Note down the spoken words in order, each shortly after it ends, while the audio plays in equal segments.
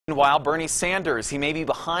Meanwhile, Bernie Sanders, he may be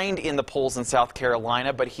behind in the polls in South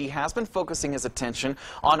Carolina, but he has been focusing his attention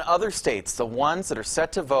on other states, the ones that are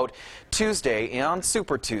set to vote Tuesday on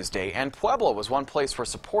Super Tuesday. And Pueblo was one place where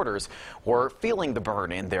supporters were feeling the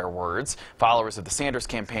burn, in their words. Followers of the Sanders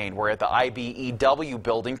campaign were at the IBEW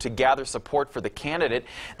building to gather support for the candidate.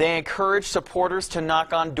 They encouraged supporters to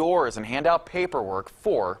knock on doors and hand out paperwork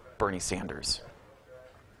for Bernie Sanders.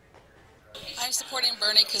 I'm supporting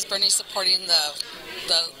Bernie because Bernie's supporting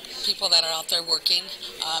the people that are out there working.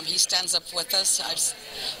 He stands up with us. I've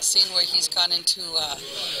seen where he's gone into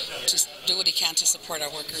to do what he can to support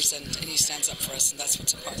our workers, and he stands up for us, and that's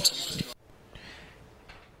what's important to me.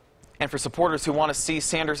 And for supporters who want to see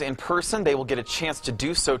Sanders in person, they will get a chance to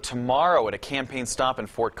do so tomorrow at a campaign stop in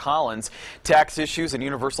Fort Collins. Tax issues and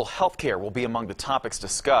universal health care will be among the topics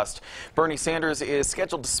discussed. Bernie Sanders is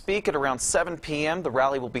scheduled to speak at around 7 p.m. The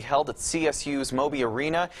rally will be held at CSU's Moby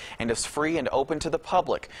Arena and is free and open to the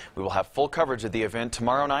public. We will have full coverage of the event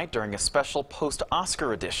tomorrow night during a special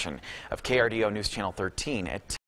post-Oscar edition of KRDO News Channel 13 at 10.